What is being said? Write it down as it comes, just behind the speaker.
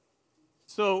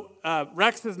So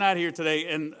Rex is not here today,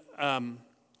 and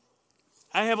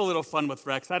I have a little fun with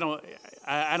Rex. I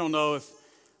don't know if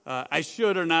I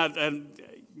should or not, and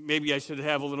maybe I should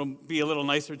be a little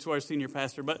nicer to our senior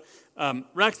pastor. But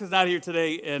Rex is not here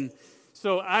today, and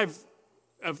so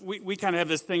we kind of have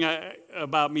this thing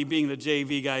about me being the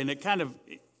JV guy, and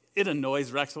it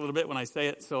annoys Rex a little bit when I say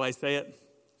it. So I say it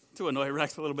to annoy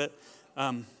Rex a little bit.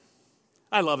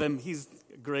 I love him; he's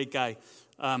a great guy.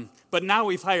 But now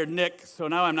we've hired Nick, so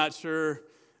now I'm not sure.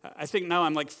 I think now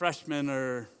I'm like freshman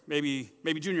or maybe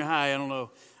junior high. I don't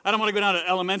know. I don't want to go down to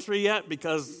elementary yet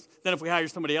because then if we hire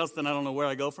somebody else, then I don't know where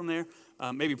I go from there.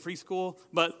 Maybe preschool.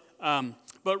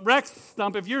 But Rex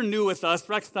Stump, if you're new with us,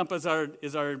 Rex Stump is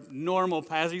our normal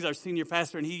pastor. He's our senior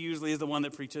pastor, and he usually is the one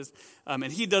that preaches. And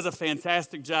he does a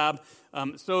fantastic job.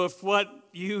 So if what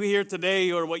you hear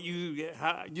today or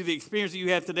the experience that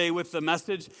you have today with the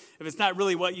message, if it's not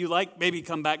really what you like, maybe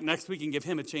come back next week and give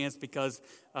him a chance because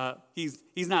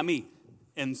he's not me.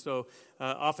 And so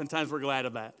oftentimes we're glad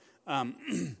of that.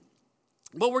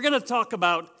 But we're going to talk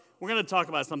about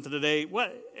something today.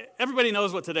 Everybody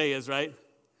knows what today is, right?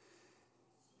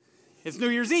 It's New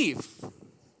Year's Eve,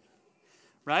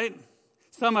 right?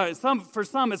 For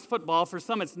some it's football, for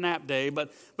some it's nap day,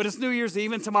 but it's New Year's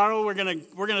Eve, and tomorrow we're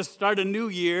gonna start a new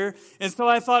year. And so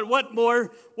I thought,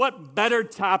 what better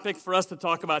topic for us to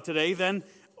talk about today than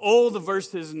old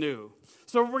versus new?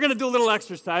 So we're gonna do a little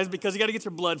exercise because you got to get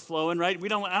your blood flowing, right? I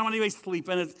don't want anybody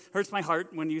sleeping. It hurts my heart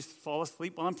when you fall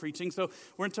asleep while I'm preaching. So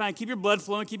we're gonna try and keep your blood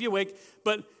flowing, keep you awake.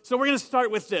 So we're gonna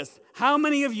start with this. How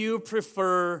many of you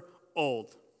prefer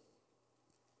old?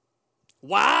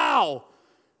 Wow!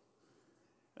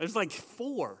 There's like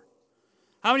 4.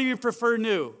 How many of you prefer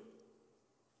new?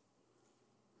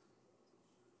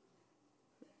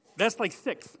 That's like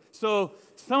 6. So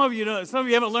some of you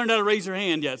haven't learned how to raise your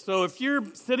hand yet. So if you're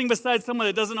sitting beside someone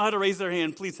that doesn't know how to raise their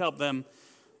hand, please help them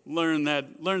learn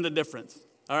the difference.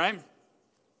 All right?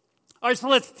 All right, so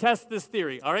let's test this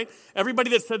theory, all right?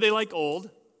 Everybody that said they like old,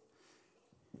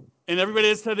 and everybody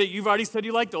that said that you've already said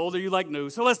you liked old or you like new,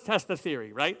 so let's test the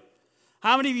theory, right?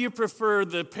 How many of you prefer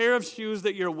the pair of shoes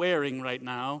that you're wearing right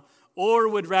now or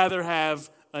would rather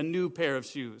have a new pair of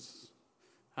shoes?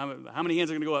 How many hands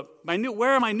are going to go up?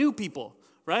 Where are my new people,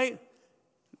 right?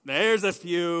 There's a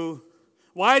few.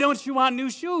 Why don't you want new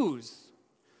shoes?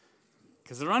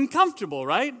 Because they're uncomfortable,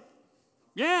 right?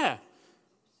 Yeah.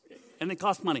 And they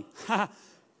cost money.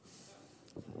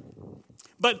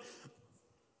 But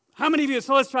how many of you,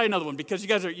 so let's try another one because you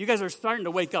guys are starting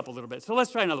to wake up a little bit. So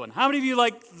let's try another one. How many of you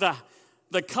like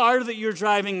the car that you're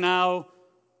driving now?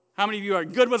 How many of you are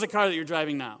good with the car that you're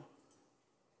driving now?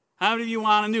 How many of you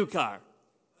want a new car?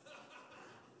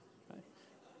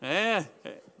 Yeah.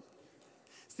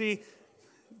 See,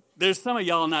 there's some of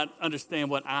y'all not understand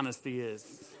what honesty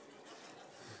is.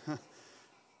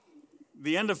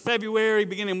 The end of February,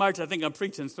 beginning of March, I think I'm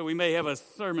preaching, so we may have a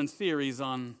sermon series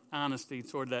on honesty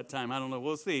toward that time. I don't know.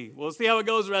 We'll see. We'll see how it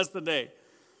goes the rest of the day.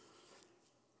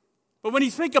 But when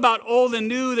you think about old and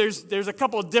new, there's a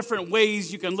couple of different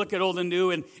ways you can look at old and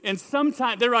new. And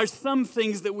sometimes there are some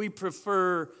things that we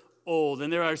prefer old,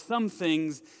 and there are some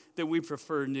things that we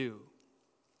prefer new.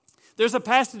 There's a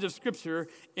passage of Scripture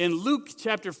in Luke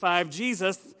chapter 5.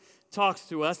 Jesus talks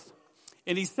to us,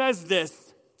 and he says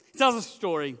this. He tells a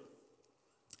story,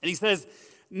 and he says,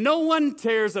 "No one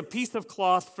tears a piece of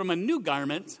cloth from a new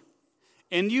garment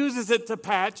and uses it to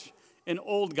patch an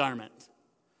old garment.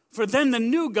 For then the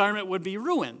new garment would be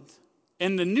ruined,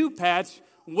 and the new patch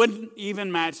wouldn't even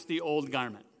match the old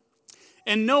garment.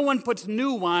 And no one puts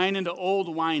new wine into old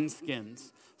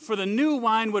wineskins, for the new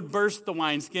wine would burst the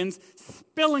wineskins,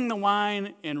 spilling the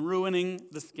wine and ruining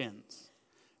the skins.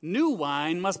 New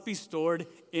wine must be stored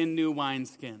in new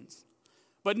wineskins.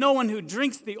 But no one who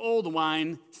drinks the old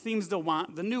wine seems to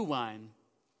want the new wine.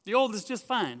 The old is just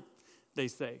fine," they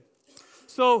say.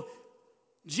 So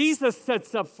Jesus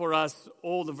sets up for us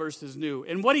old versus new.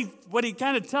 And what he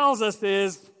kind of tells us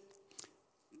is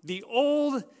the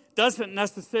old doesn't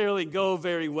necessarily go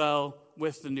very well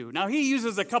with the new. Now, he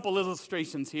uses a couple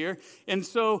illustrations here. And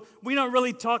so we don't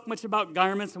really talk much about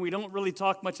garments and we don't really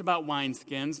talk much about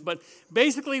wineskins. But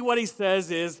basically what he says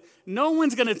is no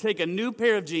one's going to take a new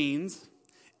pair of jeans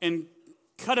and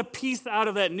cut a piece out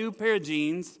of that new pair of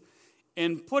jeans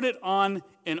and put it on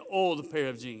an old pair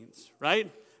of jeans,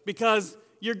 right? Because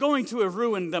you're going to have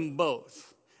ruined them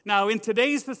both. Now, in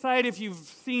today's society, if you've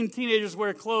seen teenagers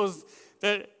wear clothes,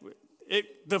 that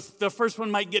the first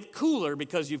one might get cooler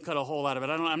because you've cut a hole out of it.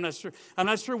 I'm not sure. I'm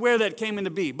not sure where that came into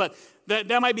be, but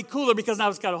that might be cooler because now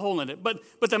it's got a hole in it. But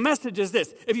the message is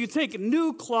this: if you take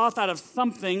new cloth out of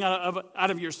something, out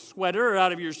of your sweater or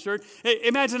out of your shirt,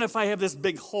 imagine if I have this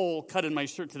big hole cut in my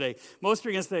shirt today. Most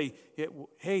are going to say,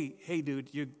 "Hey, dude,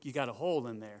 you got a hole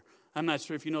in there." I'm not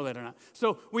sure if you know that or not.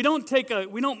 So we don't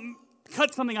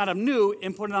cut something out of new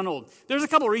and put it on old. There's a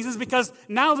couple reasons, because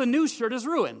now the new shirt is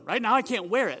ruined, right? Now I can't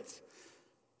wear it.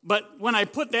 But when I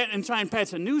put that and try and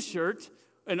patch a new shirt,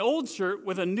 an old shirt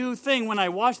with a new thing, when I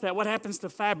wash that, what happens to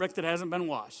fabric that hasn't been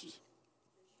washed?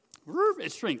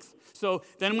 It shrinks. So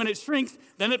then when it shrinks,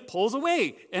 then it pulls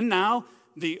away. And now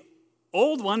the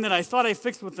old one that I thought I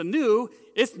fixed with the new,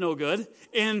 it's no good.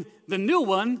 And the new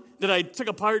one that I took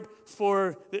apart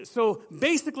so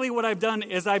basically what I've done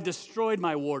is I've destroyed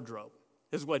my wardrobe,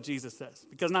 is what Jesus says.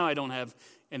 Because now I don't have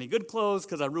any good clothes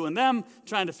because I ruined them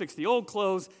trying to fix the old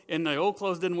clothes, and the old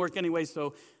clothes didn't work anyway,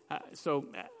 so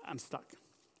I'm stuck.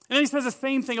 And then he says the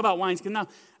same thing about wineskins. Now,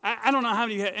 I don't know how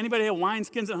anybody have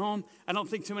wineskins at home. I don't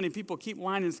think too many people keep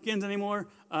wine in skins anymore.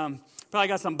 Probably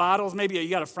got some bottles. Maybe you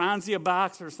got a Franzia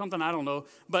box or something. I don't know.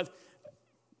 But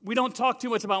we don't talk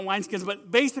too much about wineskins, but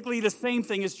basically the same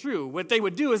thing is true. What they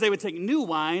would do is they would take new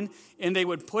wine and they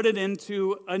would put it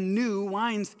into a new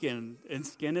wineskin. And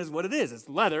skin is what it is. It's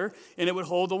leather, and it would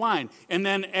hold the wine. And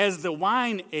then as the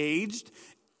wine aged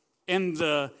and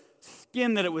the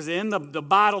skin that it was in, the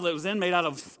bottle that it was in made out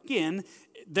of skin,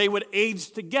 they would age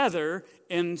together,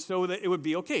 and so that it would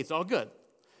be okay. It's all good.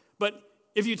 But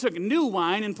if you took new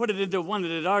wine and put it into one that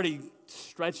had already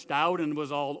stretched out and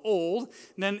was all old,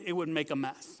 then it would make a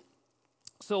mess.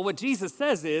 So what Jesus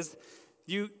says is,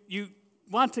 you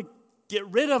want to get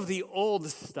rid of the old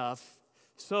stuff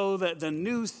so that the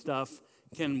new stuff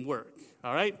can work.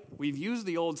 All right? We've used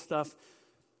the old stuff.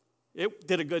 It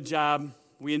did a good job.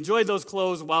 We enjoyed those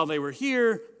clothes while they were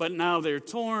here, but now they're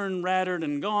torn, rattered,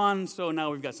 and gone, so now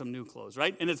we've got some new clothes,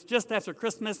 right? And it's just after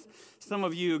Christmas. Some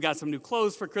of you got some new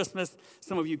clothes for Christmas.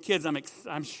 Some of you kids,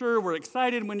 I'm sure, were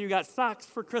excited when you got socks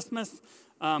for Christmas.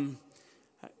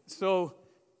 So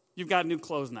you've got new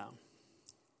clothes now.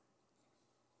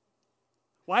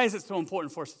 Why is it so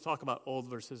important for us to talk about old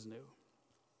versus new?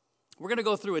 We're going to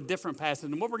go through a different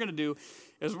passage, and what we're going to do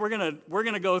is we're going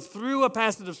to go through a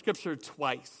passage of Scripture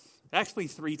twice. Actually,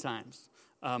 3 times.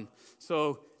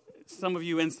 So some of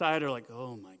you inside are like,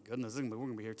 oh my goodness, we're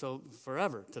going to be here till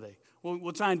forever today.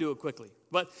 We'll try and do it quickly.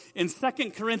 But in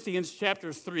 2 Corinthians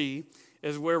chapter 3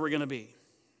 is where we're going to be.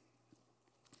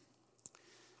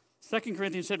 2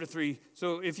 Corinthians chapter 3.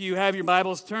 So if you have your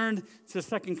Bibles, turned to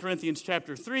 2 Corinthians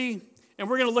chapter 3, and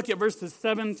we're going to look at verses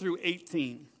 7 through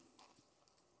 18.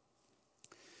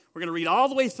 We're going to read all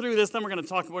the way through this, then we're going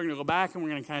to go back, and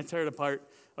we're going to kind of tear it apart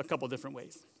a couple different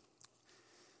ways.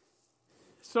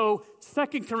 So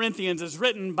 2 Corinthians is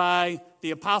written by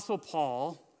the Apostle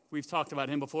Paul. We've talked about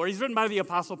him before. He's written by the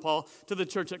Apostle Paul to the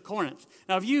church at Corinth.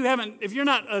 Now, if you're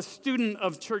not a student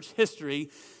of church history,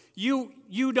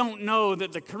 you don't know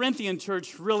that the Corinthian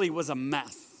church really was a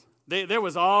mess. There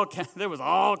was all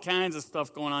kinds of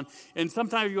stuff going on. And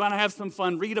sometimes if you want to have some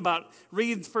fun, read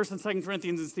 1st and 2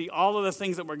 Corinthians and see all of the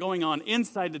things that were going on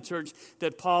inside the church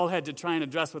that Paul had to try and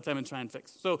address with them and try and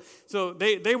fix. So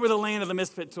they were the land of the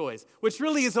misfit toys, which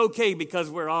really is okay because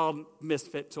we're all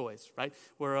misfit toys, right?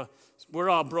 We're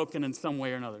all broken in some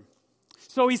way or another.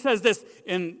 So he says this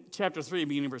in chapter 3,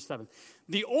 beginning of verse 7.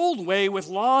 The old way with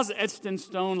laws etched in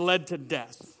stone led to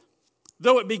death,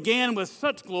 though it began with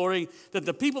such glory that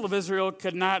the people of Israel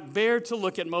could not bear to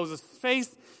look at Moses'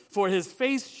 face, for his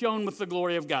face shone with the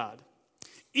glory of God,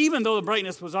 even though the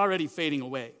brightness was already fading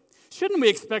away. Shouldn't we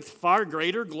expect far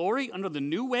greater glory under the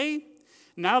new way,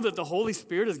 now that the Holy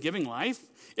Spirit is giving life?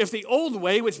 If the old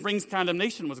way, which brings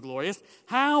condemnation, was glorious,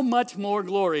 how much more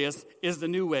glorious is the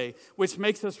new way, which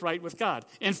makes us right with God?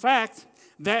 In fact,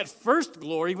 that first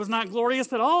glory was not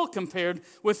glorious at all compared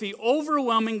with the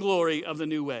overwhelming glory of the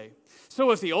new way.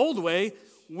 So if the old way,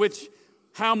 which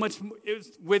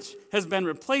has been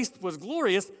replaced, was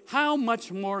glorious, how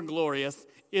much more glorious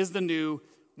is the new,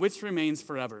 which remains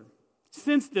forever?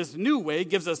 Since this new way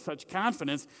gives us such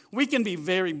confidence, we can be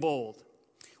very bold.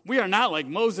 We are not like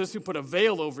Moses, who put a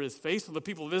veil over his face so the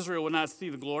people of Israel would not see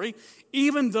the glory,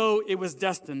 even though it was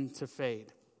destined to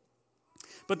fade.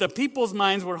 But the people's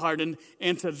minds were hardened,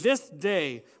 and to this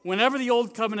day, whenever the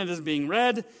old covenant is being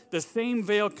read, the same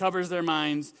veil covers their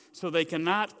minds, so they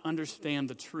cannot understand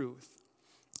the truth.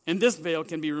 And this veil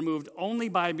can be removed only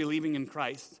by believing in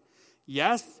Christ.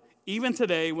 Yes, even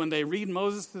today, when they read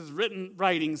Moses' written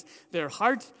writings, their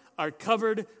hearts are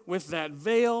covered with that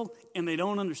veil, and they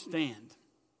don't understand.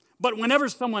 But whenever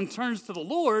someone turns to the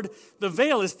Lord, the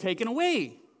veil is taken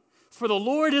away. For the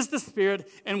Lord is the Spirit,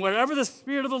 and wherever the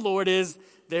Spirit of the Lord is,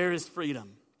 there is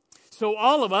freedom. So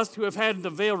all of us who have had the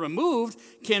veil removed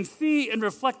can see and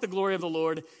reflect the glory of the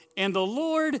Lord, and the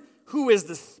Lord, who is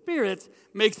the Spirit,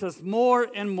 makes us more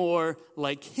and more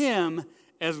like Him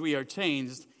as we are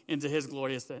changed into His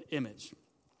glorious image.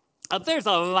 There's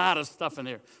a lot of stuff in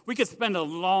there. We could spend a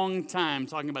long time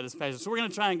talking about this passage, so we're going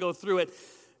to try and go through it.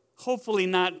 Hopefully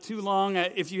not too long.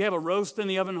 If you have a roast in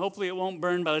the oven, hopefully it won't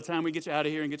burn by the time we get you out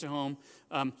of here and get you home.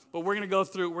 But we're going to go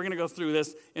through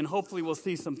this, and hopefully we'll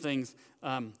see some things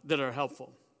that are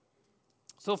helpful.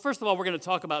 So first of all, we're going to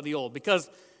talk about the old, because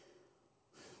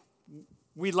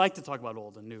we like to talk about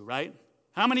old and new, right?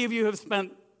 How many of you have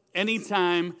spent any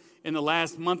time in the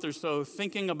last month or so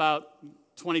thinking about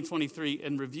 2023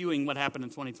 and reviewing what happened in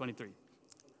 2023?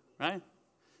 Right?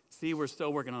 See, we're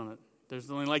still working on it. There's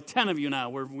only like 10 of you now.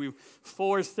 We're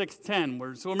 4, 6,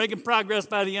 10. So we're making progress.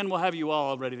 By the end, we'll have you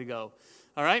all ready to go.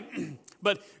 All right?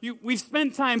 But we've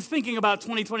spent time thinking about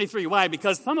 2023. Why?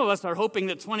 Because some of us are hoping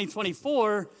that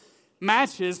 2024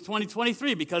 matches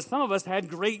 2023, because some of us had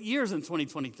great years in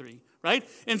 2023, right?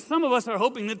 And some of us are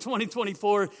hoping that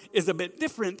 2024 is a bit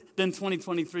different than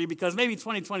 2023, because maybe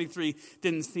 2023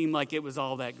 didn't seem like it was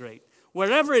all that great.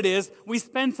 Wherever it is, we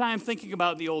spend time thinking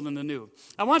about the old and the new.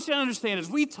 I want you to understand, as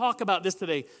we talk about this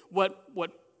today, what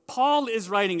Paul is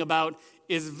writing about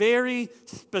is very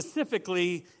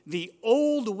specifically the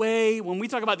old way. When we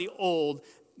talk about the old,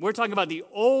 we're talking about the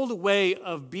old way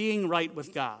of being right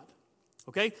with God.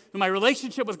 Okay? My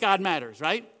relationship with God matters,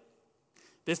 right?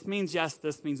 This means yes,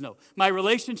 this means no. My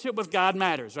relationship with God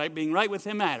matters, right? Being right with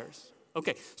Him matters.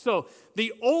 Okay, so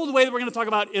the old way that we're going to talk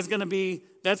about is going to be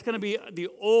the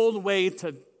old way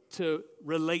to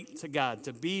relate to God,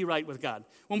 to be right with God.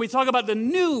 When we talk about the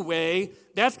new way,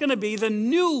 that's going to be the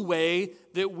new way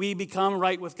that we become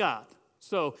right with God.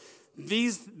 So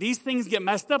these things get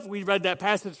messed up. We read that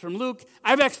passage from Luke.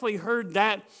 I've actually heard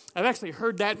that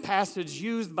passage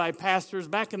used by pastors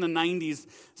back in the 90s.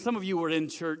 Some of you were in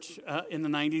church in the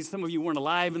 90s. Some of you weren't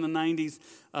alive in the 90s.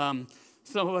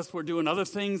 Some of us were doing other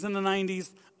things in the 90s.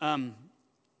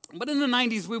 But in the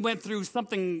 90s, we went through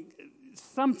something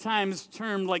sometimes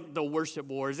termed like the worship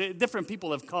wars. Different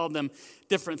people have called them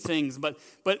different things. But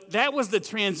that was the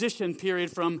transition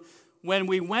period from when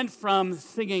we went from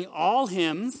singing all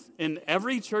hymns, and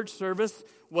every church service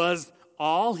was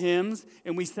all hymns,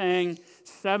 and we sang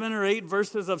 7 or 8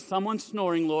 verses of Someone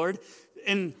Snoring, Lord,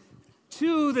 and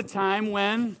to the time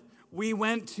when we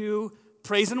went to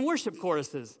praise and worship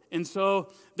choruses. And so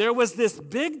there was this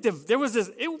big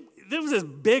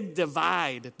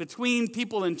divide between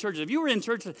people in churches. If you were in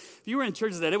churches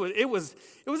that it was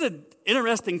an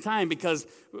interesting time, because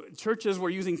churches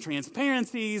were using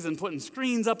transparencies and putting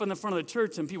screens up in the front of the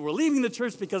church, and people were leaving the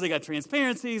church because they got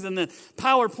transparencies, and then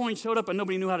PowerPoint showed up and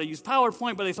nobody knew how to use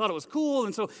PowerPoint, but they thought it was cool.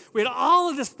 And so we had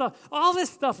all this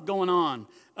stuff going on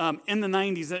in the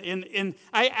 90s. And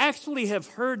I actually have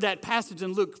heard that passage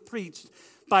in Luke preached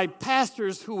by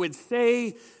pastors who would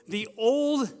say the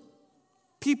old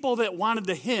people that wanted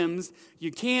the hymns,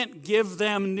 you can't give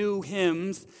them new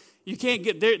hymns. You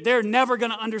can't they're never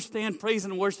going to understand praise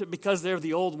and worship because they're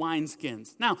the old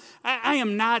wineskins. Now, I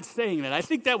am not saying that. I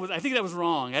think that was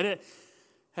wrong.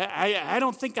 I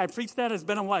don't think I preached that. It's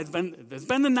been a while. It's been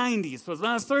the 90s, so it's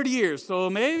been 30 years. So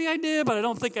maybe I did, but I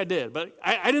don't think I did. But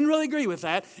I didn't really agree with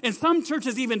that. And some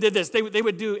churches even did this. They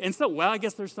would do, and so, well, I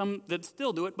guess there's some that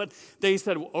still do it, but they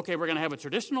said, okay, we're going to have a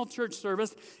traditional church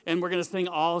service, and we're going to sing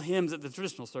all hymns at the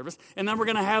traditional service, and then we're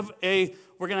going to have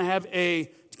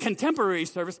a contemporary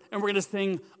service, and we're going to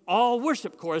sing all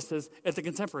worship choruses at the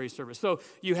contemporary service. So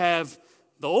you have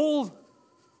the old,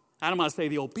 I don't want to say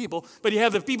the old people, but you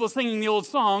have the people singing the old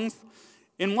songs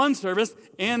in one service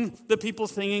and the people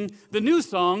singing the new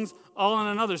songs all in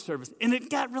another service. And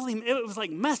it was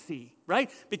like messy, right?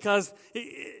 Because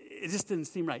it just didn't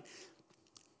seem right.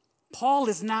 Paul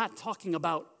is not talking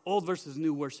about old versus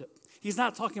new worship. He's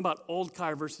not talking about old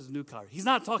car versus new car. He's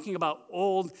not talking about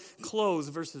old clothes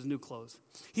versus new clothes.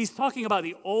 He's talking about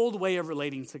the old way of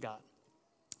relating to God.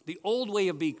 The old way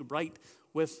of being right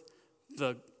with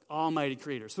the Almighty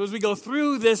Creator. So as we go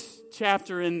through this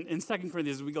chapter in 2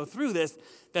 Corinthians, as we go through this,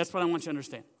 that's what I want you to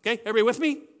understand. Okay? Everybody with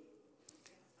me?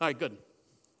 All right, good.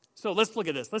 So let's look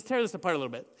at this. Let's tear this apart a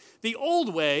little bit. The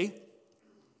old way,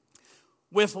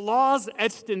 with laws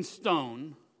etched in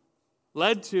stone,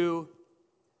 led to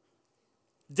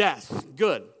death.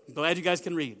 Good. I'm glad you guys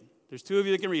can read. There's 2 of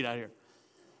you that can read out here.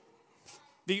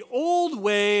 The old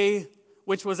way,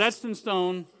 which was etched in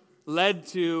stone, led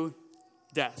to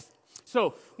death.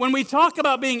 So when we talk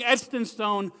about being etched in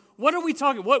stone, what are we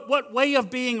talking? What way of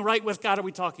being right with God are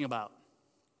we talking about?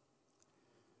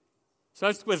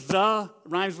 Starts with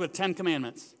rhymes with 10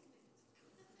 Commandments.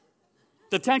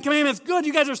 The 10 Commandments, good.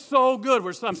 You guys are so good.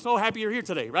 I'm so happy you're here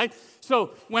today, right?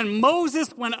 So when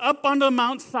Moses went up onto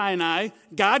Mount Sinai,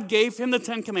 God gave him the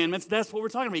 10 Commandments. That's what we're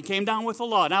talking about. He came down with the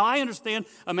law. Now, I understand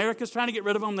America's trying to get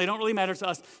rid of them. They don't really matter to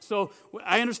us. So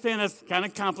I understand that's kind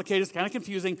of complicated. It's kind of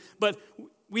confusing. But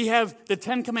we have the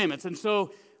 10 Commandments. And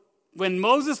so when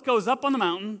Moses goes up on the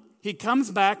mountain, he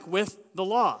comes back with the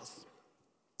laws.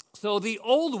 So the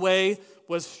old way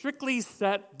was strictly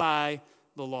set by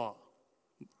the law.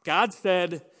 God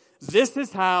said, this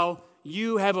is how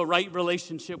you have a right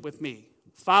relationship with me.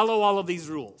 Follow all of these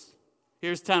rules.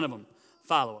 Here's 10 of them.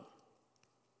 Follow them.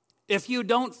 If you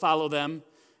don't follow them,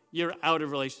 you're out of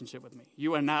relationship with me.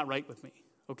 You are not right with me.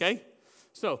 Okay?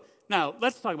 So now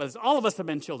let's talk about this. All of us have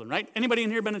been children, right? Anybody in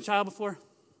here been a child before?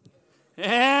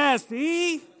 Yeah,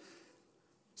 see?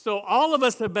 So all of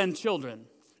us have been children.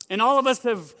 And all of us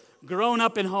have grown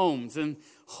up in homes. And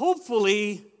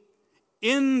hopefully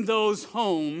in those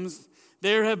homes,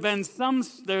 there has been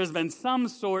some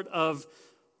sort of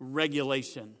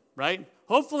regulation, right?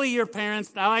 Hopefully your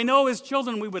parents, now I know as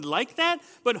children we would like that,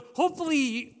 but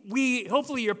hopefully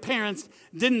your parents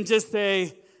didn't just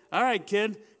say, all right,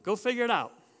 kid, go figure it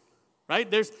out, right?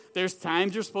 There's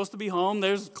times you're supposed to be home.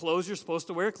 There's clothes you're supposed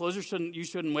to wear, clothes you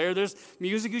shouldn't wear. There's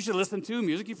music you should listen to,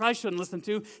 music you probably shouldn't listen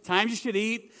to, times you should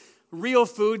eat real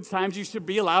food, times you should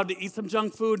be allowed to eat some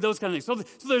junk food, those kind of things.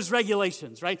 So there's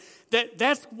regulations, right?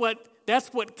 That's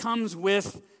what comes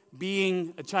with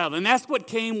being a child. And that's what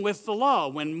came with the law.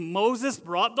 When Moses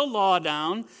brought the law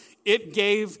down, it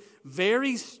gave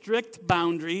very strict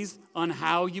boundaries on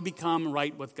how you become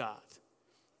right with God.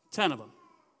 10 of them,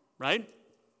 right?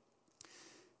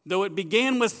 Though it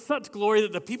began with such glory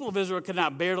that the people of Israel could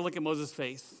not bear to look at Moses'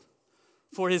 face.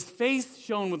 For his face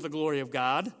shone with the glory of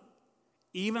God,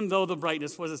 even though the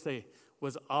brightness, what does it say,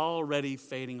 was already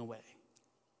fading away.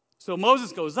 So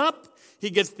Moses goes up, he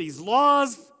gets these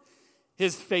laws,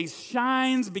 his face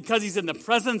shines because he's in the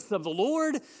presence of the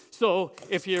Lord. So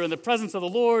if you're in the presence of the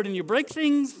Lord and you break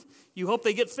things, you hope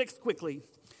they get fixed quickly.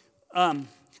 Dan,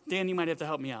 you might have to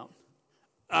help me out.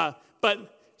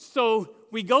 But so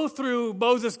we go through,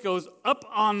 Moses goes up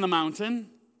on the mountain,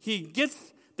 he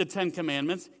gets the 10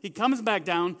 Commandments, he comes back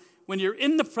down. When you're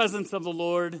in the presence of the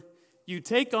Lord, you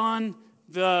take on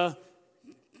the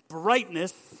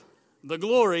brightness, the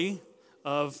glory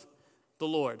of the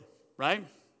Lord, right?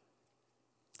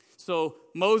 So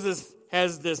Moses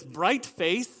has this bright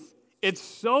face. It's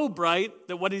so bright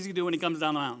that what does he do when he comes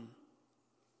down the mountain?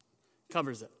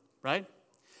 Covers it, right?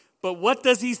 But what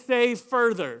does he say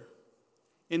further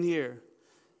in here?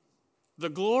 The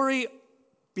glory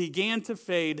began to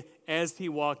fade as he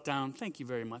walked down. Thank you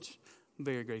very much. I'm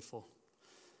very grateful.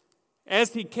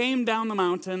 As he came down the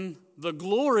mountain, the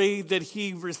glory that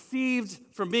he received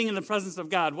from being in the presence of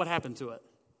God, what happened to it?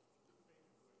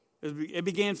 It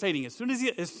began fading. As soon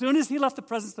as he left the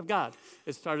presence of God,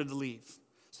 it started to leave.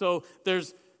 So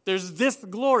there's this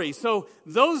glory. So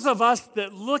those of us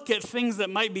that look at things that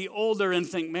might be older and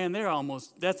think, man,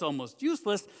 that's almost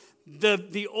useless.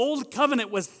 The old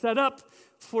covenant was set up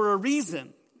for a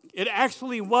reason. It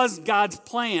actually was God's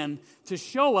plan to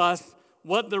show us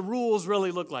what the rules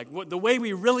really look like, the way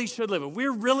we really should live. If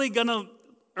we're really going to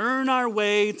earn our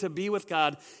way to be with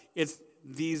God,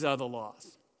 these are the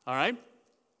laws. All right?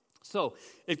 So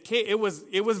it was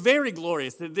very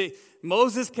glorious.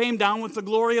 Moses came down with the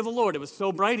glory of the Lord. It was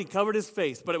so bright he covered his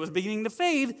face, but it was beginning to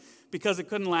fade because it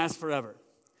couldn't last forever.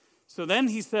 So then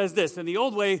he says this, in the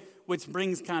old way, which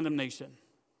brings condemnation.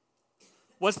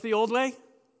 What's the old way?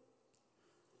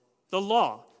 The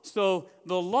law. So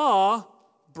the law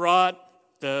brought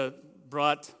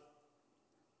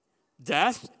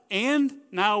death, and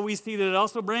now we see that it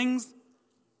also brings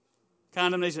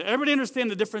condemnation. Everybody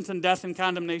understand the difference in death and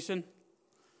condemnation?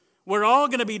 We're all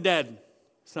going to be dead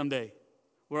someday.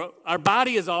 Our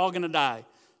body is all going to die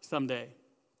someday.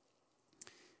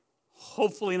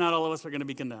 Hopefully not all of us are going to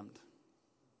be condemned.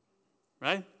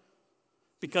 Right?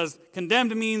 Because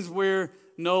condemned means we're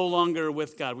no longer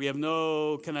with God. We have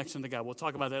no connection to God. We'll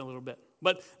talk about that in a little bit.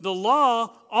 But the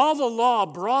law, all the law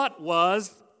brought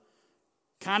was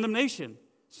condemnation.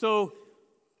 So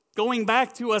going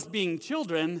back to us being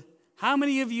children, how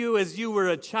many of you, as you were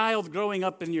a child growing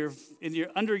up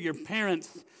under your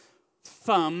parents'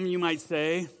 thumb, you might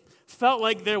say, felt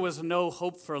like there was no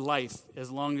hope for life as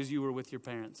long as you were with your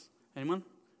parents? Anyone?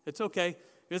 It's okay.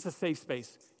 It's a safe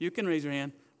space. You can raise your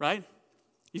hand, right?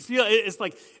 You feel it's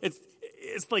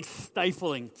like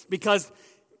stifling because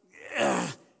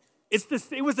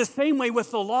It was the same way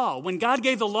with the law. When God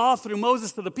gave the law through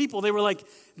Moses to the people, they were like,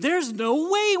 there's no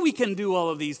way we can do all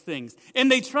of these things. And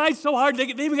they tried so hard, they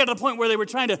even got to the point where they were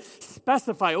trying to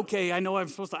specify, okay, I know I'm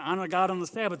supposed to honor God on the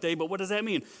Sabbath day, but what does that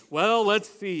mean? Well, let's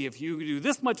see. If you do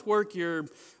this much work, you're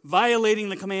violating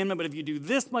the commandment, but if you do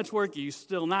this much work, you're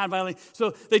still not violating.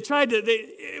 So they tried to,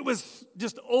 it was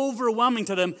just overwhelming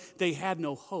to them. They had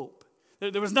no hope.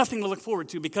 There was nothing to look forward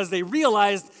to because they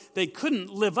realized they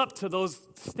couldn't live up to those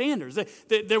standards.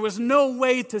 There was no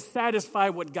way to satisfy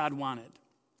what God wanted.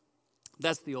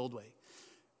 That's the old way.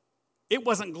 It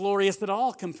wasn't glorious at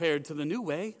all compared to the new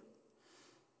way.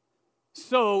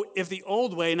 So if the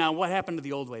old way, now what happened to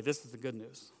the old way? This is the good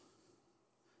news.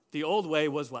 The old way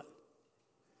was what?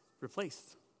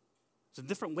 Replaced. It's a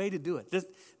different way to do it.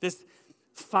 This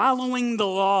following the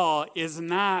law is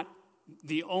not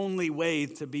the only way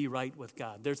to be right with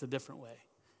God. There's a different way.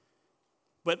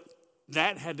 But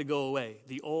that had to go away.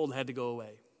 The old had to go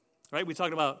away. Right? We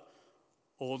talked about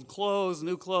old clothes,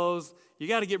 new clothes. You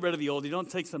got to get rid of the old. You don't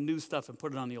take some new stuff and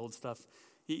put it on the old stuff.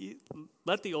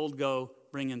 Let the old go,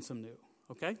 bring in some new.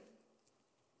 Okay?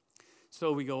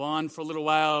 So we go on for a little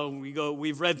while.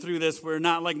 We've read through this. We're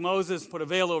not like Moses, put a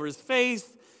veil over his face.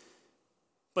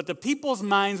 But the people's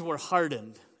minds were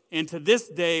hardened. And to this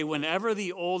day, whenever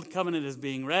the old covenant is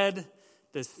being read,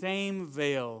 the same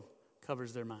veil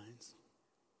covers their minds.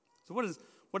 So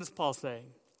what is Paul saying?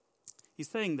 He's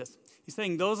saying this. He's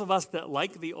saying those of us that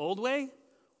like the old way,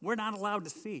 we're not allowed to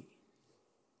see.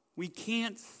 We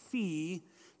can't see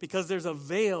because there's a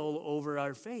veil over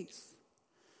our face.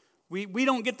 We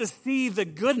don't get to see the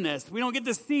goodness. We don't get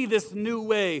to see this new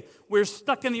way. We're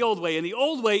stuck in the old way. And the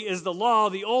old way is the law.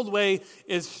 The old way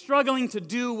is struggling to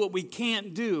do what we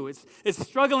can't do. It's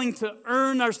struggling to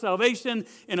earn our salvation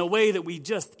in a way that we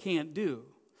just can't do.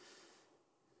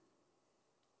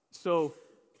 So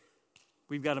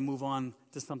we've got to move on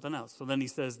to something else. So then he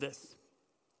says this.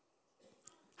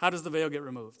 How does the veil get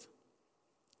removed?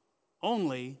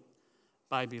 Only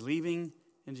by believing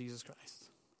in Jesus Christ.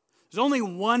 There's only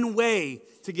one way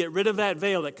to get rid of that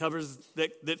veil that covers,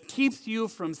 that keeps you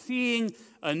from seeing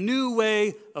a new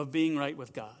way of being right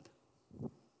with God.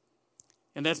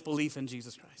 And that's belief in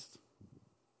Jesus Christ.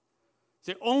 It's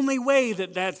the only way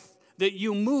that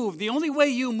you move, the only way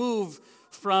you move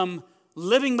from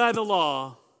living by the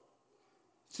law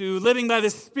to living by the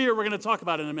Spirit we're going to talk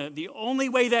about in a minute. The only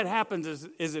way that happens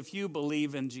is if you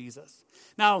believe in Jesus.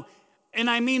 Now, and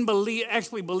I mean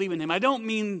actually believe in him. I don't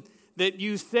mean that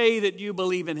you say that you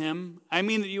believe in him. I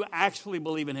mean that you actually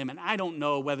believe in him. And I don't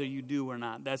know whether you do or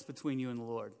not. That's between you and the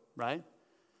Lord, right?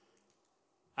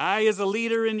 I, as a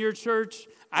leader in your church,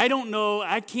 I don't know.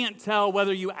 I can't tell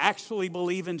whether you actually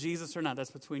believe in Jesus or not.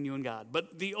 That's between you and God.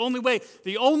 But the only way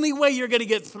you're going to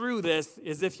get through this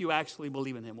is if you actually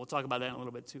believe in him. We'll talk about that in a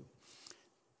little bit too.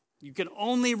 You can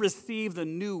only receive the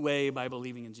new way by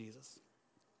believing in Jesus.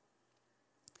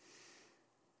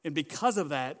 And because of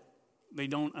that, they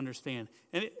don't understand.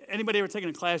 Anybody ever taken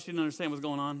a class you didn't understand what's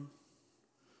going on?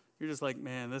 You're just like,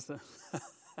 man, this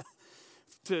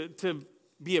to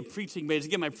be a preaching major, to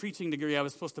get my preaching degree, I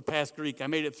was supposed to pass Greek. I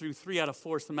made it through 3 out of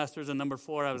 4 semesters, and number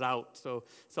 4, I was out. So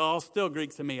it's all still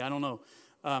Greek to me. I don't know,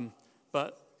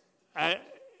 but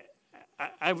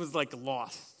I was like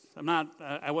lost.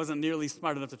 I wasn't nearly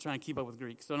smart enough to try and keep up with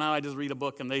Greek. So now I just read a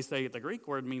book and they say the Greek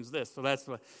word means this. So that's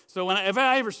what. So if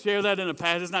I ever share that in a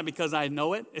passage, it's not because I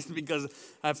know it. It's because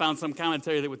I found some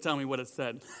commentary that would tell me what it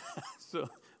said. So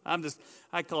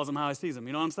I calls them how I sees them.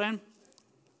 You know what I'm saying?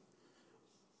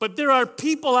 But there are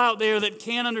people out there that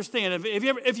can't understand.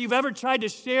 If you've ever tried to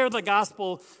share the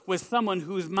gospel with someone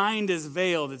whose mind is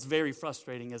veiled, it's very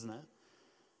frustrating, isn't it?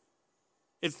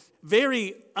 It's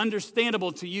very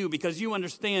understandable to you because you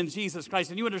understand Jesus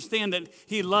Christ and you understand that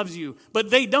he loves you.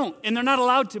 But they don't, and they're not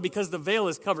allowed to because the veil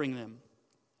is covering them.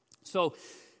 So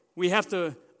we have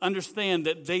to understand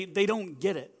that they don't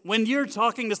get it. When you're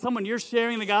talking to someone, you're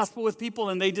sharing the gospel with people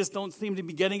and they just don't seem to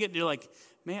be getting it, and you're like,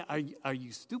 man, are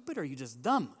you stupid or are you just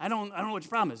dumb? I don't know what your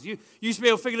problem is. You should be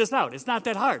able to figure this out. It's not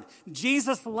that hard.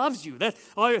 Jesus loves you.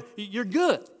 You're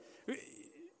good.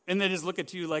 And they just look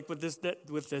at you like with this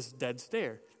dead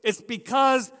stare. It's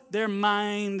because their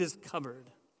mind is covered.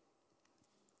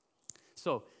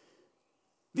 So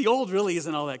the old really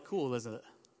isn't all that cool, isn't it,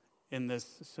 in this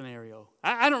scenario?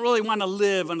 I don't really want to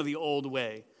live under the old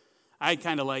way. I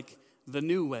kind of like the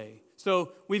new way.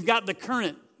 So we've got the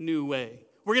current new way.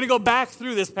 We're going to go back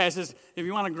through this passage. If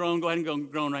you want to groan, go ahead and go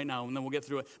groan right now, and then we'll get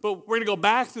through it. But we're going to go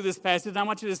back through this passage, and I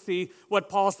want you to see what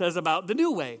Paul says about the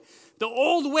new way. The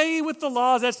old way with the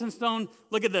laws etched in stone,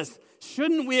 look at this.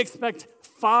 Shouldn't we expect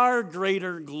far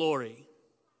greater glory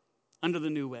under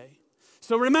the new way?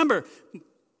 So remember,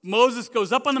 Moses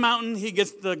goes up on the mountain, he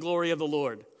gets the glory of the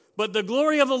Lord. But the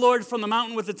glory of the Lord from the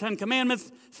mountain with the 10 commandments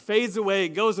fades away,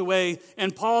 goes away,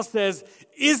 and Paul says,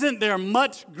 isn't there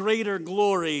much greater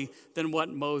glory than what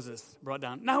Moses brought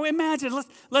down? Now imagine,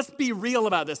 let's be real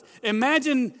about this.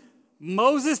 Imagine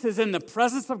Moses is in the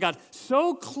presence of God,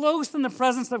 so close in the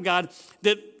presence of God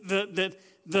that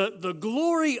the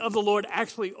glory of the Lord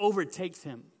actually overtakes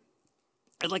him.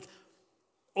 It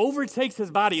overtakes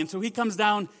his body. And so he comes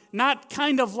down not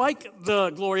kind of like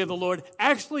the glory of the Lord,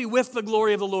 actually with the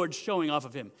glory of the Lord showing off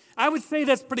of him. I would say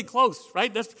that's pretty close,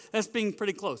 right? That's being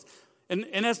pretty close. And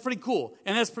that's pretty cool.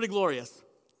 And that's pretty glorious.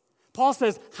 Paul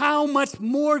says, how much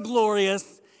more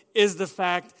glorious is the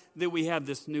fact that we have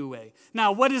this new way.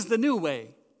 Now, what is the new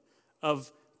way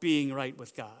of being right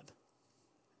with God?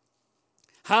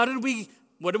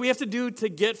 What do we have to do to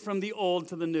get from the old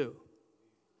to the new?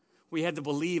 We had to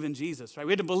believe in Jesus, right?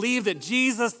 We had to believe that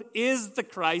Jesus is the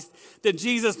Christ, that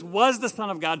Jesus was the Son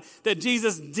of God, that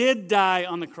Jesus did die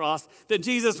on the cross, that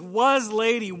Jesus was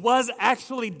laid, he was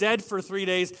actually dead for 3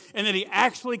 days, and that he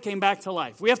actually came back to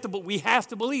life. We have to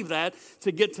believe that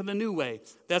to get to the new way.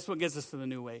 That's what gets us to the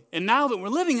new way. And now that we're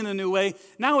living in the new way,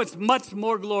 now it's much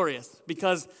more glorious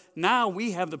because now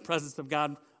we have the presence of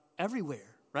God everywhere,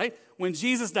 right? When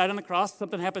Jesus died on the cross,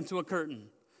 something happened to a curtain.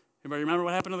 Anybody remember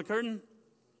what happened to the curtain?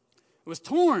 It was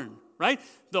torn, right?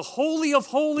 The Holy of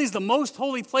Holies, the most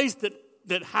holy place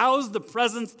that housed the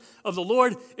presence of the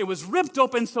Lord, it was ripped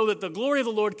open so that the glory of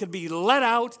the Lord could be let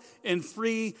out and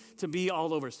free to be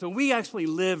all over. So we actually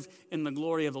live in the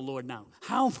glory of the Lord now.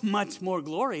 How much more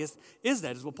glorious is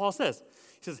that, is what Paul says.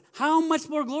 He says, how much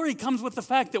more glory comes with the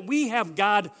fact that we have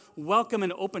God welcome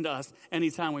and open to us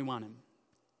anytime we want him.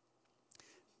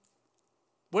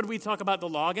 What did we talk about the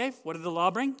law gave? What did the law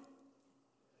bring?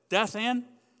 Death and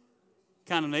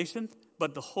condemnation,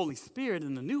 but the Holy Spirit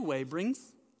in the new way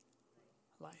brings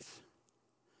life.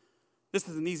 This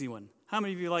is an easy one. How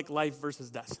many of you like life versus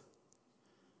death?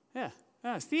 Yeah.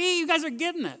 See, you guys are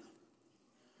getting it.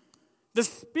 The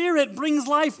Spirit brings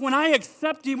life when I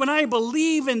accept you, when I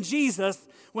believe in Jesus,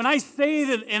 when I say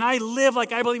that and I live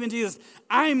like I believe in Jesus,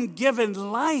 I'm given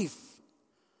life.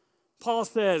 Paul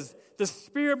says, the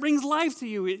Spirit brings life to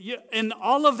you. And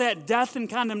all of that death and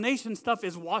condemnation stuff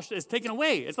is taken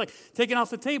away. It's like taken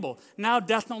off the table. Now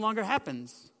death no longer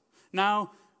happens. Now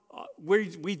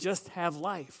we just have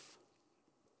life.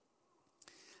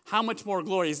 How much more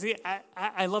glory? See,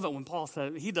 I love it when Paul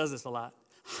says, he does this a lot.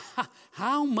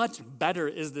 How much better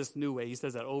is this new way? He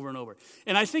says that over and over.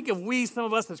 And I think if some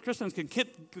of us as Christians could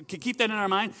keep that in our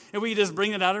mind, and we just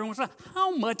bring it out every once in a while,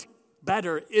 how much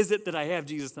better is it that I have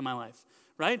Jesus in my life,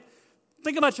 right?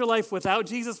 Think about your life without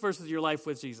Jesus versus your life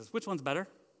with Jesus. Which one's better?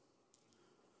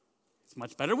 It's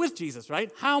much better with Jesus,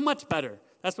 right? How much better?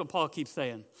 That's what Paul keeps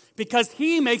saying. Because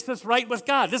he makes us right with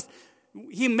God.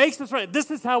 He makes us right. This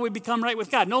is how we become right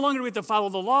with God. No longer do we have to follow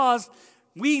the laws.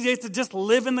 We get to just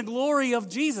live in the glory of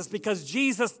Jesus because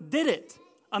Jesus did it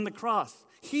on the cross.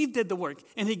 He did the work,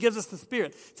 and he gives us the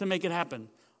Spirit to make it happen.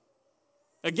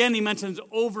 Again, he mentions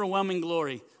overwhelming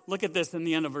glory. Look at this in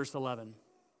the end of verse 11.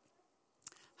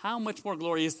 How much more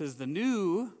glorious is the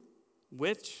new,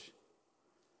 which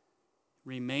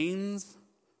remains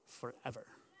forever?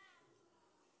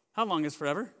 How long is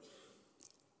forever?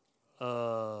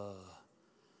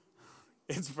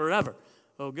 It's forever.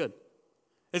 Oh, good.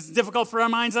 It's difficult for our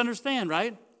minds to understand,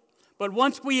 right? But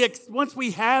once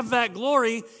we have that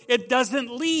glory, it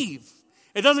doesn't leave.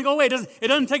 It doesn't go away. It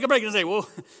doesn't take a break. It doesn't say, "Well,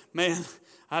 man,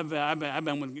 I've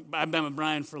been with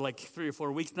Brian for like 3 or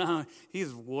 4 weeks now.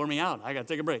 He's wore me out. I got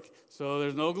to take a break. So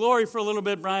there's no glory for a little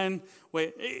bit, Brian.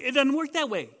 Wait, it doesn't work that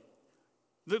way.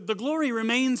 The glory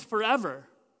remains forever.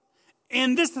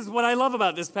 And this is what I love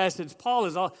about this passage. Paul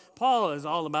is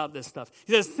all about this stuff.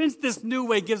 He says, since this new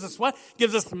way gives us what?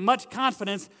 Gives us much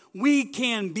confidence, we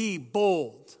can be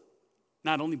bold.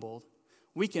 Not only bold,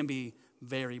 we can be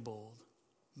very bold.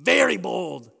 Very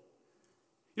bold.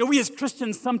 You know, we as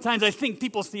Christians, sometimes I think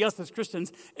people see us as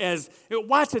Christians as,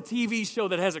 watch a TV show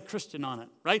that has a Christian on it,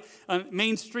 right?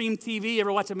 Mainstream TV,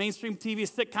 ever watch a mainstream TV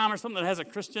sitcom or something that has a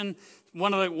Christian,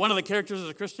 one of the characters is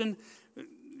a Christian?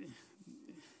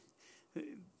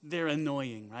 They're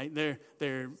annoying, right?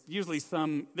 They're usually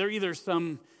they're either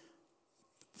some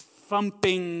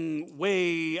thumping,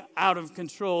 way out of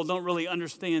control, don't really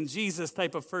understand Jesus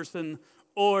type of person,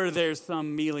 or there's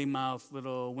some mealy-mouthed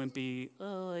little wimpy,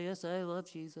 oh, yes, I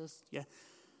love Jesus. Yeah.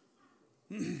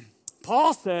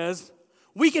 Paul says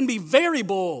we can be very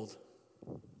bold.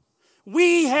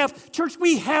 We have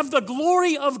the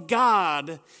glory of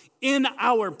God in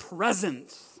our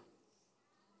presence.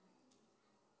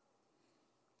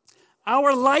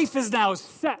 Our life is now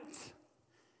set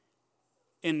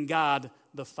in God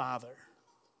the Father.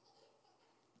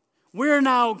 We're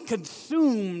now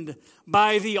consumed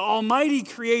by the Almighty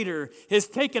Creator. Has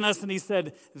taken us and he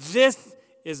said, this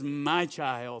is my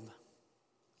child.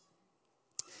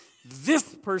 This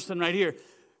person right here.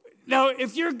 Now,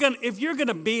 if you're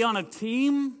gonna be on a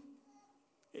team,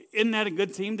 isn't that a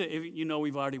good team?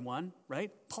 We've already won,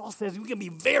 right? Paul says we can be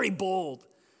very bold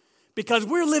because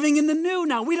we're living in the new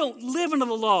now. We don't live under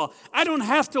the law. I don't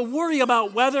have to worry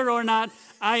about whether or not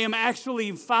I am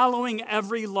actually following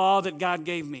every law that God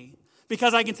gave me.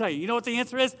 Because I can tell you know what the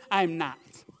answer is? I'm not.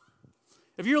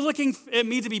 If you're looking at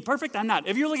me to be perfect, I'm not.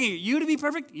 If you're looking at you to be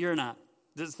perfect, you're not.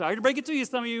 Sorry to break it to you,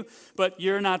 some of you, but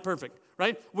you're not perfect,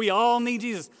 right? We all need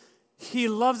Jesus. He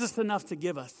loves us enough to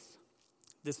give us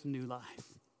this new life.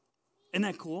 Isn't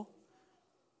that cool?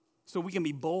 So we can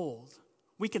be bold.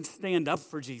 We can stand up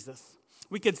for Jesus.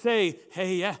 We could say,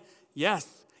 hey,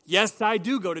 yes, I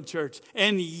do go to church.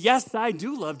 And yes, I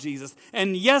do love Jesus.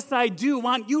 And yes, I do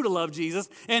want you to love Jesus.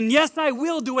 And yes, I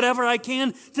will do whatever I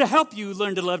can to help you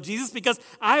learn to love Jesus because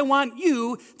I want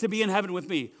you to be in heaven with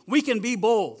me. We can be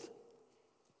bold.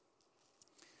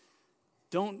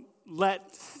 Don't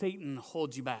let Satan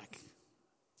hold you back.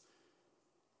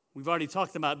 We've already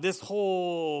talked about this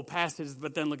whole passage,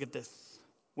 but then look at this.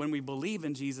 When we believe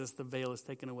in Jesus, the veil is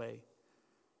taken away.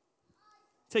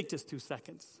 Take just 2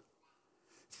 seconds.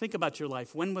 Think about your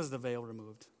life. When was the veil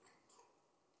removed?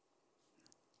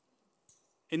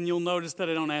 And you'll notice that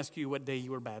I don't ask you what day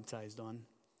you were baptized on.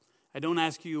 I don't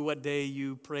ask you what day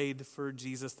you prayed for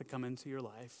Jesus to come into your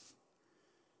life.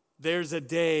 There's a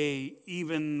day,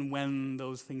 even when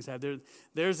those things happen,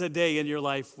 there's a day in your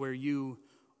life where you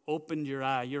opened your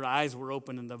eyes were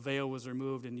open and the veil was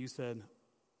removed and you said,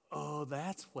 oh,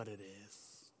 that's what it is.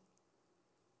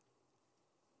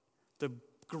 The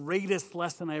greatest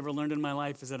lesson I ever learned in my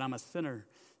life is that I'm a sinner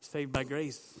saved by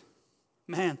grace.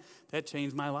 Man, that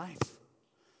changed my life.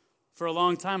 For a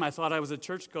long time, I thought I was a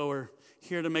churchgoer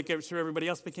here to make sure everybody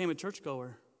else became a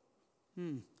churchgoer. A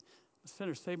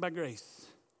sinner saved by grace.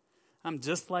 I'm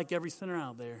just like every sinner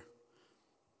out there.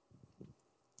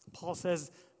 Paul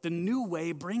says the new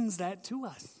way brings that to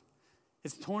us.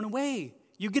 It's torn away.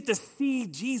 You get to see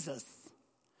Jesus.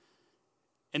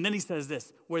 And then he says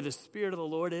this, where the Spirit of the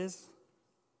Lord is,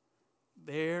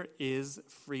 there is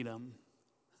freedom.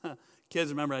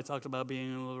 Kids, remember I talked about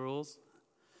being in the rules?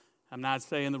 I'm not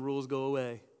saying the rules go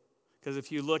away. Because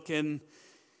if you look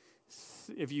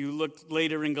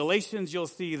later in Galatians, you'll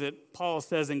see that Paul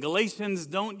says in Galatians,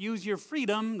 don't use your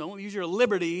freedom, don't use your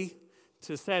liberty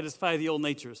to satisfy the old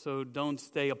nature. So don't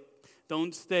stay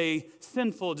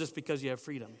sinful just because you have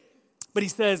freedom. But he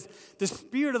says, the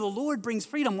Spirit of the Lord brings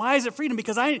freedom. Why is it freedom?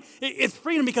 It's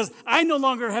freedom because I no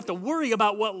longer have to worry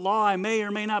about what law I may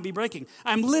or may not be breaking.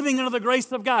 I'm living under the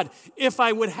grace of God. If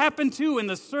I would happen to, in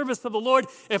the service of the Lord,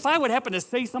 if I would happen to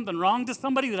say something wrong to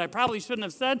somebody that I probably shouldn't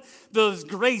have said, there's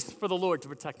grace for the Lord to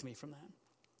protect me from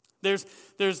that.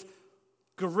 There's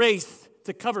grace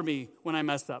to cover me when I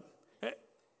mess up.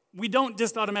 We don't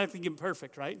just automatically get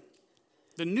perfect, right?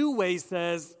 The new way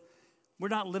says we're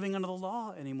not living under the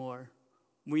law anymore.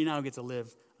 We now get to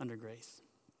live under grace.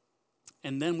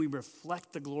 And then we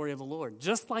reflect the glory of the Lord.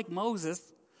 Just like Moses.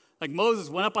 Like Moses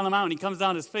went up on the mountain. He comes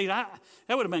down his face. That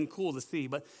would have been cool to see.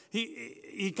 But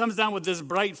he comes down with this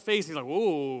bright face. He's like,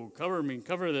 whoa, cover me.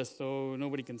 Cover this so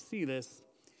nobody can see this.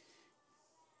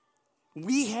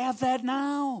 We have that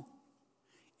now.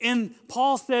 And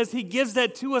Paul says he gives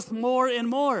that to us more and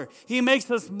more. He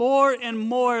makes us more and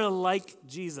more like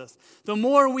Jesus. The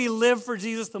more we live for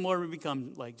Jesus, the more we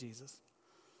become like Jesus.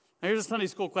 Now here's a Sunday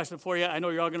school question for you. I know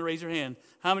you're all going to raise your hand.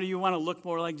 How many of you want to look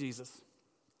more like Jesus?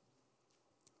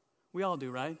 We all do,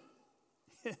 right?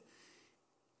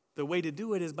 The way to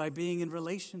do it is by being in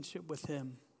relationship with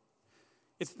him.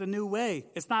 It's the new way.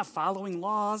 It's not following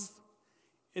laws.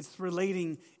 It's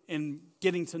relating and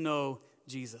getting to know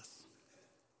Jesus.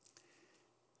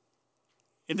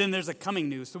 And then there's a coming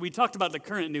new. So we talked about the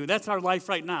current new. That's our life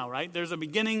right now, right? There's a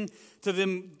beginning to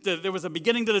them. There was a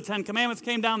beginning to the 10 Commandments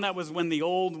came down. That was when the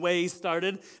old way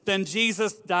started. Then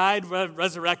Jesus died,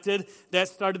 resurrected. That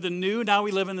started the new. Now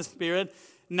we live in the Spirit.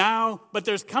 But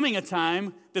there's coming a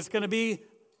time that's going to be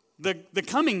the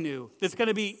coming new. That's going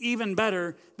to be even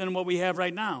better than what we have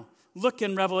right now. Look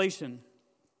in Revelation.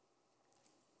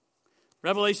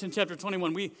 Revelation chapter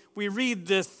 21. We read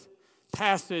this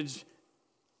passage.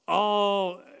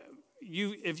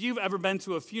 If you've ever been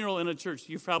to a funeral in a church,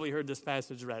 you've probably heard this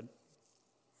passage read.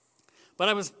 But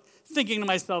I was thinking to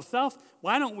myself,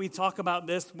 why don't we talk about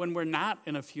this when we're not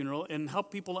in a funeral and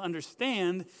help people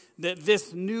understand that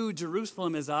this new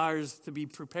Jerusalem is ours to be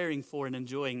preparing for and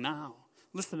enjoying now?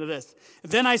 Listen to this.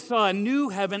 Then I saw a new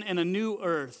heaven and a new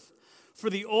earth, for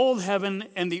the old heaven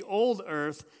and the old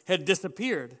earth had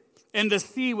disappeared, and the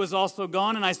sea was also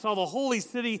gone, and I saw the holy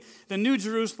city, the new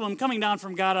Jerusalem, coming down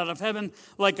from God out of heaven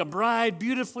like a bride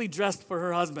beautifully dressed for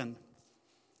her husband.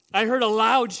 I heard a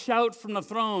loud shout from the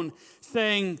throne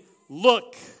saying,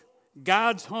 "Look,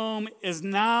 God's home is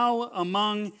now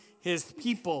among his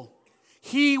people.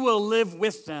 He will live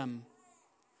with them,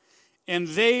 and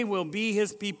they will be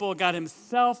his people. God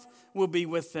himself will be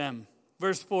with them."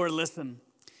 Verse 4, listen.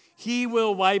 He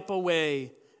will wipe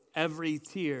away every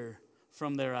tear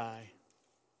from their eye,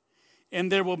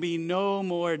 and there will be no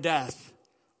more death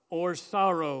or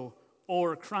sorrow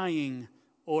or crying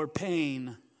or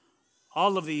pain.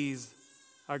 All of these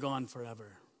are gone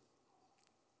forever.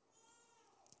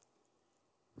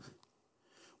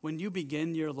 When you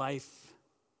begin your life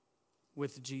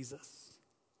with Jesus,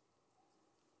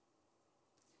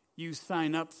 you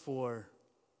sign up for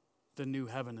the new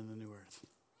heaven and the new earth.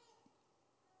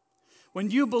 When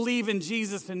you believe in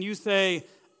Jesus and you say,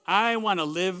 I want to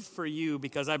live for you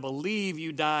because I believe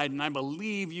you died and I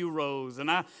believe you rose.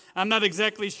 And I'm not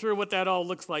exactly sure what that all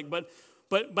looks like, but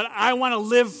I want to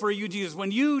live for you, Jesus.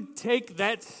 When you take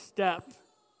that step,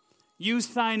 you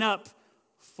sign up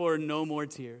for no more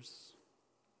tears,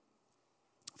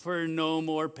 for no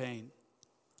more pain,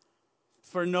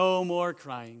 for no more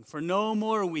crying, for no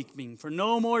more weeping, for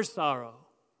no more sorrow.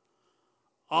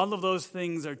 All of those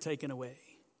things are taken away.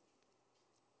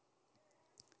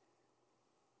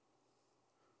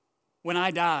 When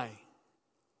I die,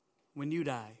 when you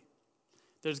die,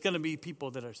 there's going to be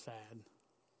people that are sad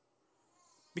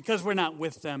because we're not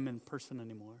with them in person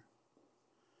anymore.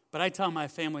 But I tell my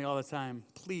family all the time,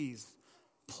 please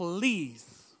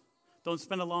don't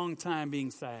spend a long time being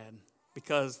sad,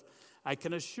 because I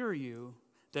can assure you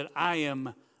that I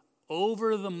am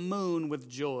over the moon with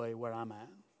joy where I'm at.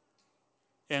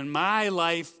 And my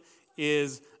life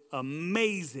is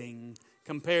amazing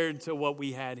compared to what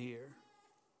we had here.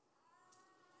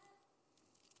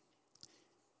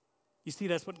 You see,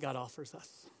 that's what God offers us.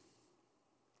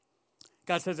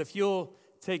 God says, if you'll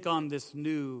take on this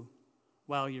new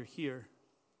while you're here,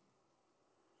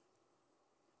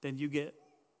 then you get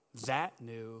that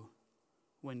new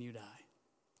when you die.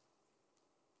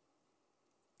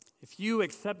 If you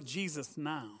accept Jesus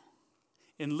now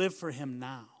and live for him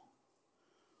now,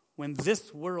 when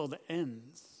this world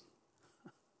ends,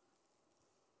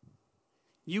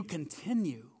 you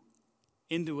continue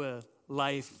into a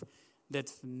life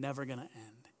that's never going to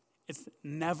end. It's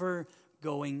never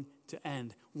going to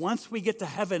end. Once we get to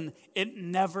heaven, it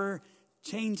never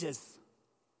changes.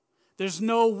 There's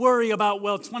no worry about,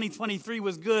 2023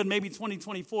 was good, maybe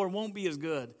 2024 won't be as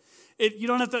good. You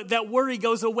don't have to, that worry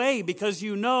goes away because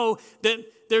you know that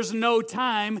there's no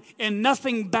time and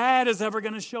nothing bad is ever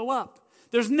going to show up.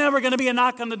 There's never going to be a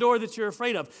knock on the door that you're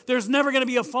afraid of. There's never going to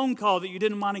be a phone call that you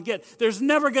didn't want to get. There's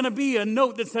never going to be a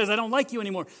note that says, I don't like you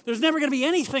anymore. There's never going to be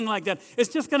anything like that.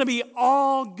 It's just going to be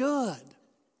all good.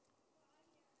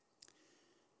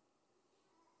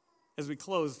 As we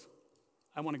close,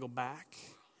 I want to go back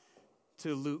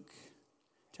to Luke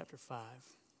chapter 5.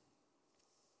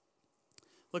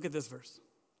 Look at this verse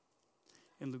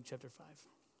in Luke chapter 5.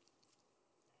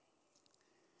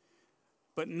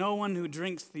 But no one who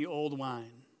drinks the old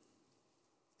wine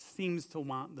seems to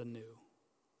want the new,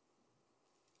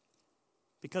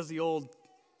 because the old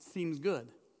seems good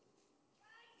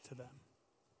to them.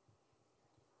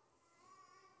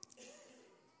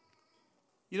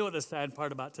 You know what the sad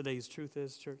part about today's truth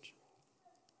is, church?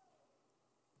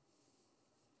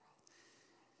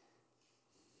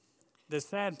 The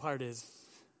sad part is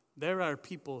there are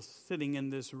people sitting in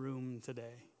this room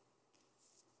today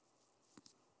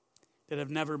that have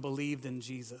never believed in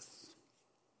Jesus.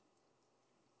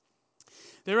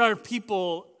 There are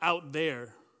people out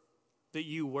there that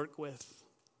you work with,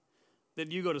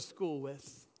 that you go to school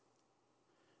with,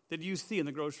 that you see in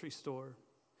the grocery store,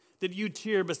 that you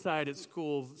cheer beside at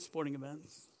school sporting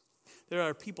events. There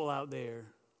are people out there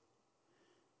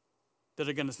that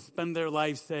are going to spend their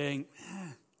life saying,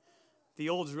 the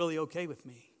old's really okay with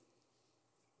me.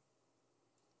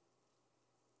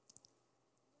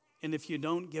 And if you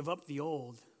don't give up the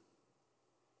old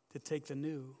to take the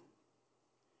new,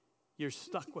 you're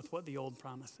stuck with what the old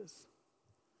promises.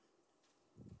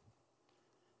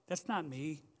 That's not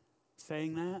me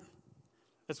saying that.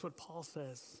 That's what Paul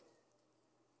says.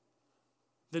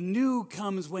 The new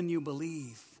comes when you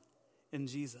believe in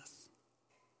Jesus.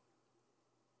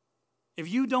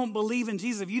 If you don't believe in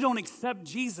Jesus, if you don't accept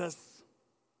Jesus,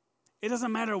 it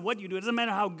doesn't matter what you do. It doesn't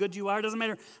matter how good you are. It doesn't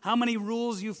matter how many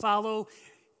rules you follow.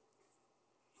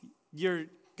 You're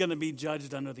going to be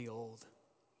judged under the old.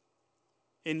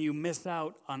 And you miss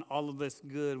out on all of this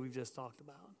good we've just talked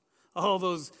about. All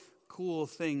those cool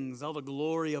things, all the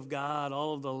glory of God,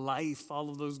 all of the life,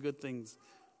 all of those good things.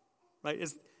 Right?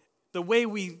 It's the way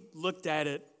we looked at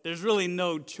it, there's really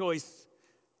no choice.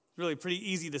 It's really a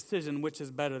pretty easy decision, which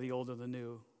is better, the old or the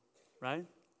new. Right?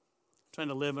 Trying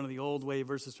to live under the old way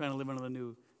versus trying to live under the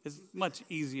new. It's much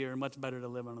easier and much better to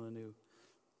live under the new.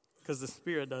 Because the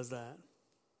Spirit does that.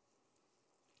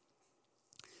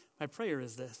 My prayer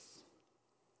is this.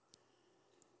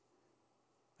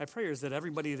 My prayer is that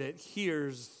everybody that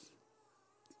hears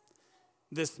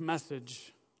this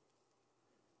message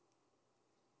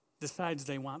decides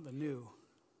they want the new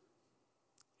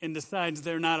and decides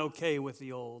they're not okay with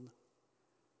the old.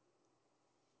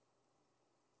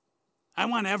 I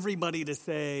want everybody to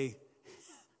say,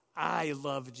 I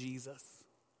love Jesus.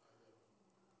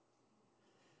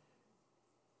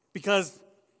 Because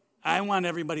I want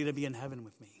everybody to be in heaven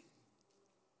with me.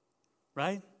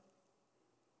 Right?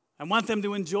 I want them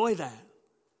to enjoy that.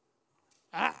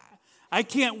 I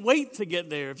can't wait to get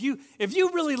there. If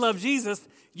you really love Jesus,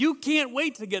 you can't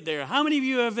wait to get there. How many of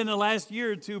you have in the last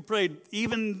year or two prayed,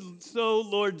 even so,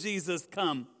 Lord Jesus,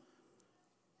 come?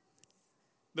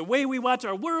 The way we watch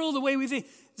our world, the way we think,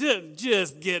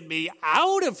 just get me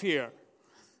out of here.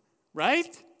 Right?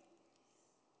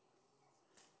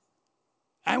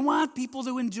 I want people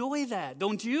to enjoy that,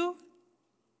 don't you?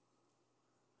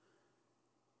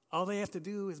 All they have to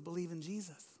do is believe in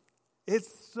Jesus. It's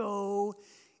so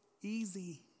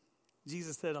easy.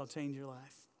 Jesus said, I'll change your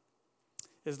life.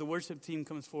 As the worship team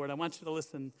comes forward, I want you to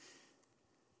listen.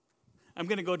 I'm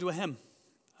going to go to a hymn,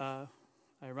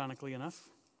 ironically enough.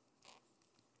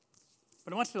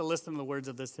 But I want you to listen to the words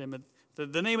of this hymn.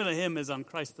 The name of the hymn is On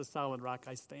Christ the Solid Rock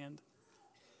I Stand.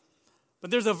 But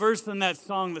there's a verse in that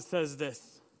song that says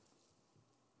this.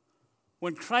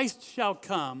 When Christ shall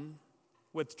come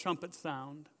with trumpet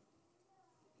sound,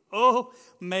 oh,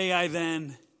 may I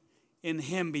then in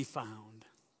him be found,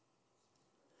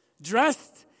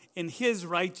 dressed in his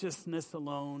righteousness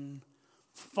alone,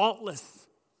 faultless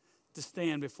to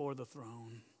stand before the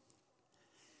throne.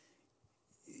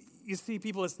 You see,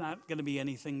 people, it's not going to be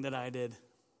anything that I did.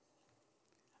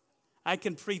 I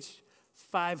can preach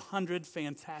 500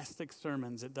 fantastic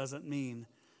sermons. It doesn't mean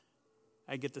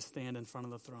I get to stand in front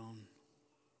of the throne.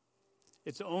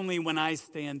 It's only when I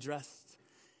stand dressed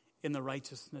in the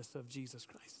righteousness of Jesus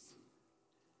Christ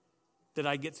that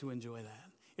I get to enjoy that.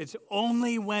 It's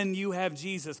only when you have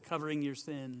Jesus covering your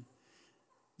sin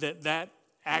that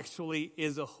actually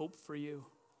is a hope for you.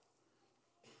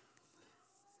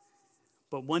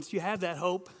 But once you have that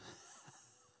hope,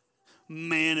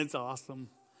 man, it's awesome.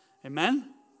 Amen?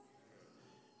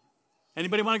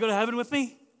 Anybody want to go to heaven with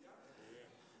me?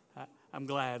 I'm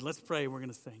glad. Let's pray. We're going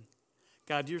to sing.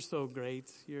 God, you're so great.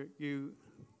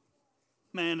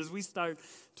 Man, as we start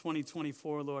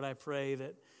 2024, Lord, I pray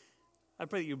that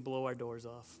you blow our doors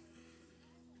off.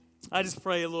 I just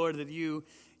pray, Lord, that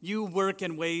you work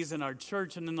in ways in our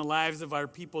church and in the lives of our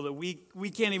people that we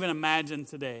can't even imagine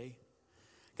today.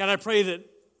 God, I pray that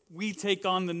we take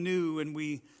on the new and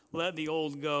we let the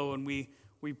old go and we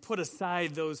put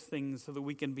aside those things so that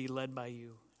we can be led by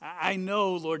you. I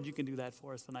know, Lord, you can do that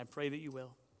for us, and I pray that you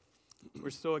will. We're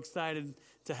so excited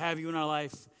to have you in our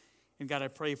life. And God, I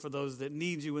pray for those that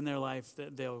need you in their life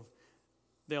that they'll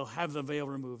have the veil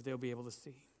removed. They'll be able to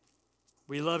see.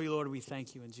 We love you, Lord. We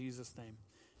thank you in Jesus' name.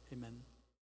 Amen.